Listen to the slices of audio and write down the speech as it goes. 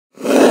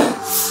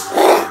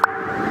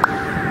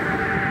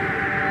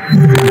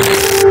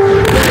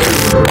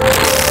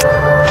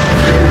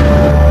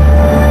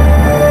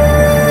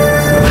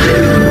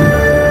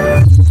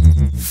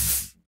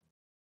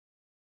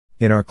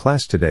In our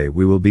class today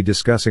we will be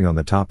discussing on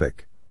the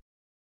topic,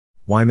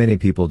 why many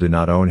people do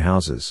not own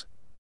houses.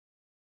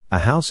 A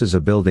house is a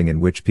building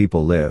in which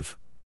people live.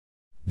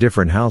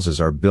 Different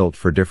houses are built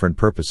for different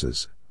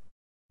purposes.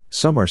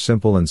 Some are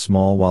simple and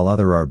small while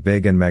others are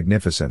big and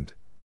magnificent.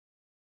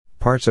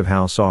 Parts of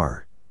house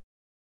are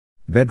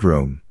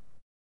bedroom,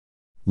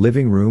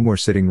 living room or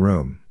sitting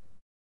room,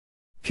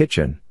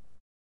 kitchen,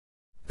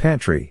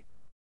 pantry,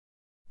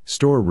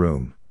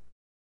 storeroom,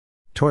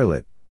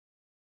 toilet,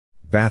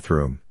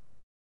 bathroom.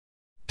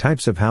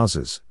 Types of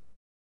houses.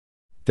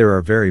 There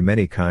are very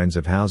many kinds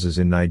of houses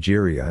in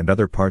Nigeria and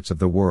other parts of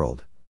the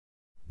world.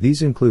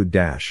 These include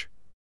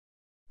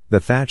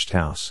the thatched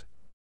house,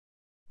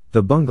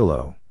 the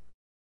bungalow,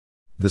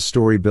 the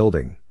story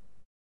building,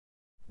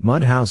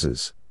 mud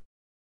houses,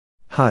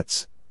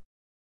 huts,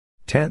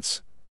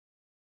 tents,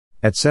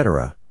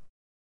 etc.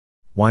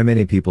 Why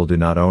many people do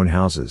not own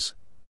houses.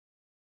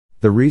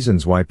 The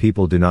reasons why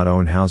people do not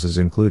own houses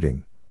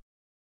including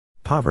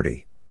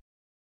poverty,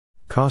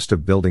 cost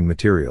of building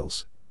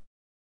materials,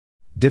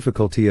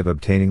 difficulty of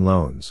obtaining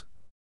loans,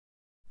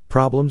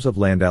 problems of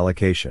land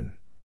allocation.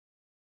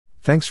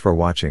 Thanks for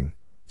watching.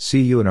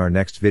 See you in our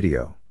next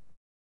video.